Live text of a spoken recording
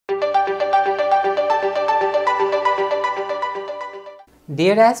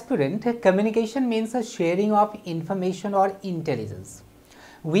Dear aspirant, communication means a sharing of information or intelligence.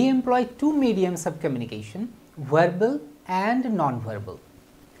 We employ two mediums of communication, verbal and non-verbal.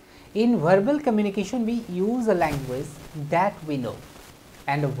 In verbal communication, we use a language that we know,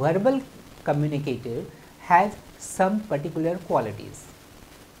 and a verbal communicator has some particular qualities.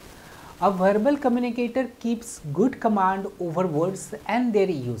 A verbal communicator keeps good command over words and their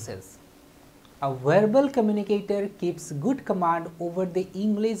uses. A verbal communicator keeps good command over the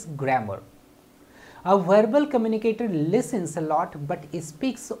English grammar. A verbal communicator listens a lot but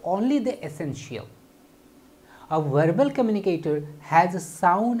speaks only the essential. A verbal communicator has a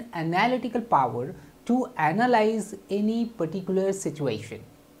sound analytical power to analyze any particular situation.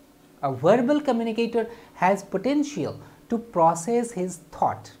 A verbal communicator has potential to process his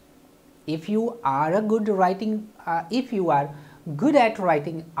thought. If you are good at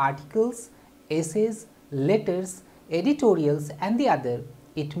writing articles, essays, letters, editorials and the other,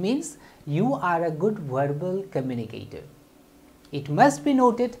 it means you are a good verbal communicator. It must be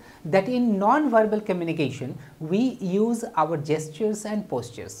noted that in non-verbal communication, we use our gestures and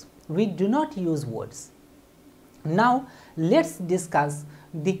postures. We do not use words. Now, let's discuss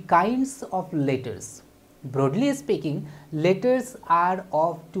the kinds of letters. Broadly speaking, letters are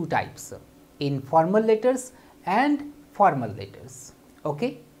of two types, informal letters and formal letters.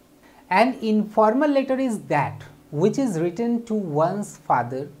 Okay? An informal letter is that which is written to one's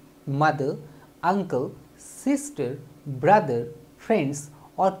father, mother, uncle, sister, brother, friends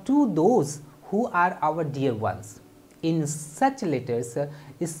or to those who are our dear ones. In such letters,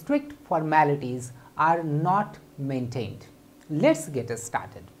 strict formalities are not maintained. Let's get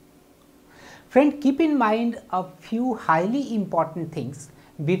started. Friend, keep in mind a few highly important things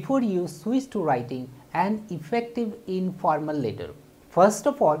before you switch to writing an effective informal letter. First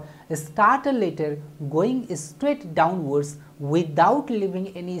of all, start a letter going straight downwards without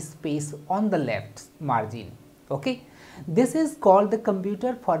leaving any space on the left margin. Okay? This is called the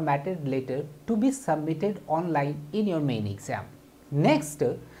computer formatted letter to be submitted online in your main exam. Next,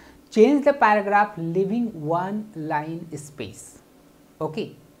 change the paragraph leaving one line space.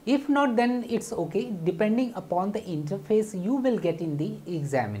 Okay? If not, then it's okay, depending upon the interface you will get in the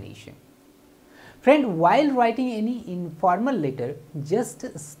examination. Friend, while writing any informal letter,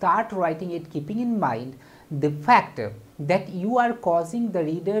 just start writing it keeping in mind the fact that you are causing the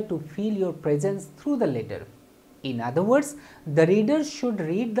reader to feel your presence through the letter. In other words, the reader should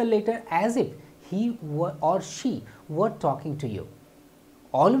read the letter as if he or she were talking to you.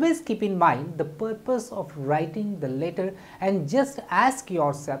 Always keep in mind the purpose of writing the letter and just ask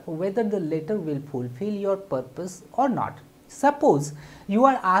yourself whether the letter will fulfill your purpose or not. Suppose you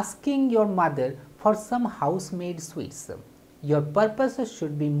are asking your mother for some house-made sweets. Your purpose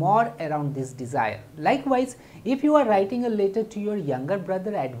should be more around this desire. Likewise, if you are writing a letter to your younger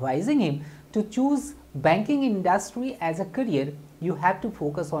brother advising him to choose banking industry as a career, you have to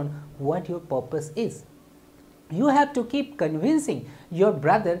focus on what your purpose is. You have to keep convincing your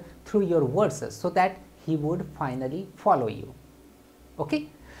brother through your words so that he would finally follow you. Okay?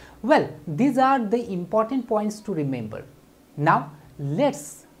 Well, these are the important points to remember. Now,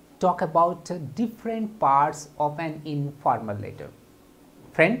 let's talk about different parts of an informal letter.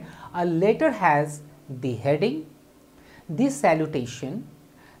 Friend, a letter has the heading, the salutation,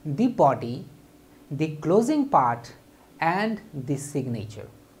 the body, the closing part and the signature.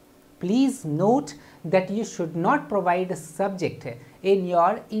 Please note that you should not provide a subject in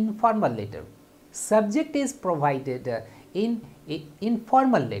your informal letter. Subject is provided in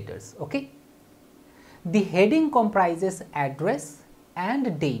informal letters. Okay? The heading comprises address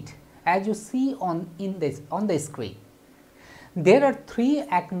and date as you see on the screen. There are three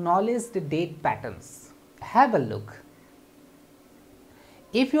acknowledged date patterns. Have a look.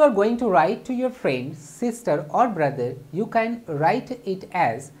 If you are going to write to your friend, sister or brother, you can write it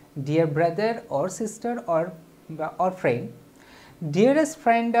as dear brother or sister or friend, dearest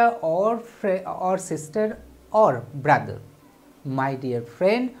friend or sister or brother, my dear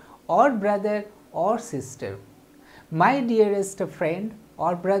friend or brother or sister, my dearest friend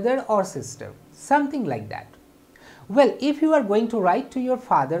or brother or sister, something like that. Well, if you are going to write to your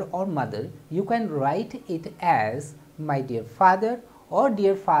father or mother, you can write it as my dear father,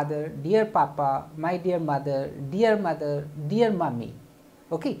 dear papa, my dear mother, dear mummy.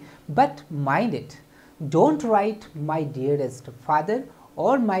 Okay, but mind it, don't write my dearest father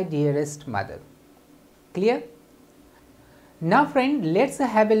or my dearest mother. Clear? Now friend, let's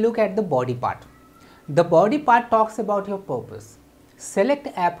have a look at the body part. The body part talks about your purpose. Select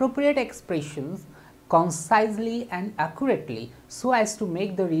appropriate expressions concisely and accurately so as to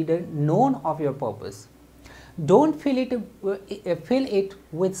make the reader known of your purpose. Don't fill it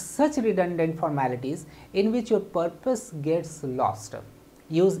with such redundant formalities in which your purpose gets lost.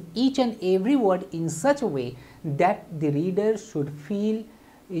 Use each and every word in such a way that the reader should feel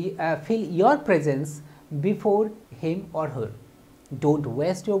your presence before him or her. Don't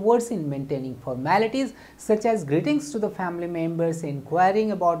waste your words in maintaining formalities such as greetings to the family members,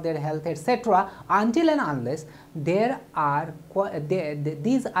 inquiring about their health, etc. until and unless these are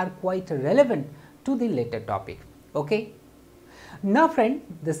quite relevant to the letter topic. Okay. Now friend,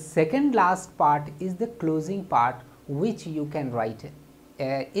 the second last part is the closing part, which you can write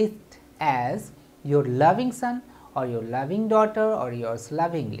it as your loving son or your loving daughter or yours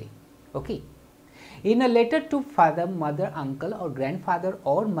lovingly. Okay. In a letter to father, mother, uncle or grandfather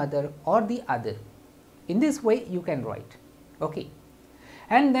or mother or the other. In this way you can write. Okay.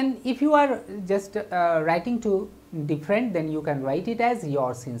 And then if you are just writing to the friend, then you can write it as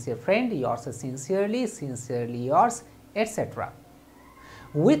your sincere friend, yours sincerely, sincerely yours, etc.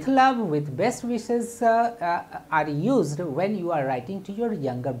 With love, with best wishes are used when you are writing to your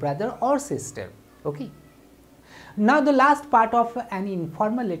younger brother or sister. Okay. Now, the last part of an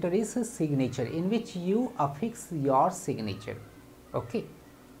informal letter is a signature, in which you affix your signature. Okay.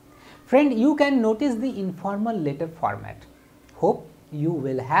 Friend, you can notice the informal letter format. Hope you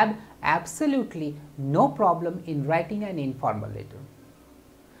will have absolutely no problem in writing an informal letter.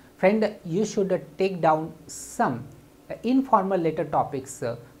 Friend, you should take down some informal letter topics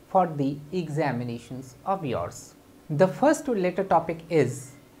for the examinations of yours. The first letter topic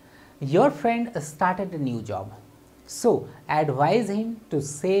is, your friend started a new job, so advise him to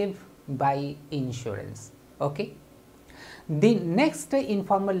save by insurance. Okay. The next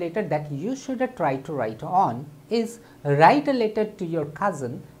informal letter that you should try to write on is, write a letter to your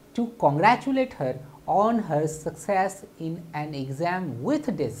cousin to congratulate her on her success in an exam with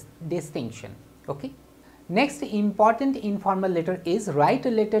distinction. Okay. Next important informal letter is, write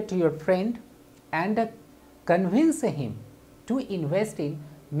a letter to your friend and convince him to invest in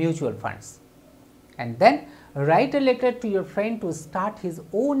mutual funds. And then write a letter to your friend to start his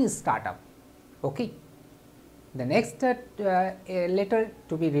own startup. Okay. The next letter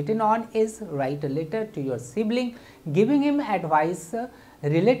to be written on is, write a letter to your sibling giving him advice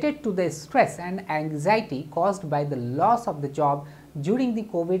related to the stress and anxiety caused by the loss of the job during the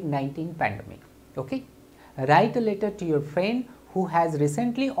COVID-19 pandemic. Okay. Write a letter to your friend who has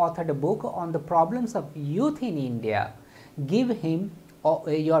recently authored a book on the problems of youth in India. Give him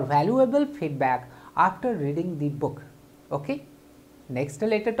your valuable feedback after reading the book. Okay. Next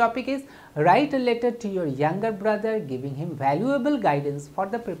letter topic is, write a letter to your younger brother giving him valuable guidance for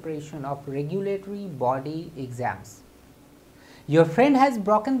the preparation of regulatory body exams. Your friend has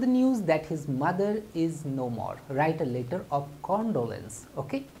broken the news that his mother is no more. Write a letter of condolence.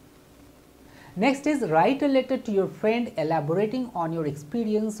 Okay. Next is, write a letter to your friend elaborating on your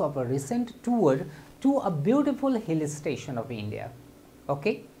experience of a recent tour to a beautiful hill station of India.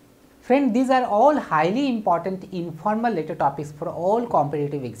 Okay. Friend, these are all highly important informal letter topics for all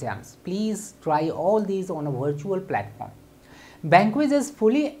competitive exams. Please try all these on a virtual platform. Bankwiz is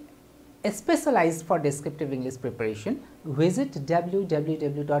fully specialized for descriptive English preparation. Visit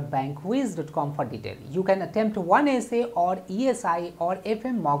www.bankwiz.com for detail. You can attempt one essay or ESI or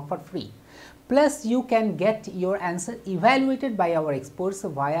FM mock for free. Plus, you can get your answer evaluated by our experts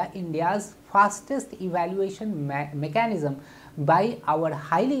via India's fastest evaluation mechanism by our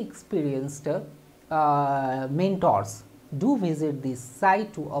highly experienced mentors. Do visit this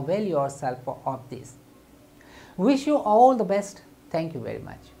site to avail yourself of this. Wish you all the best. Thank you very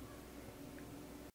much.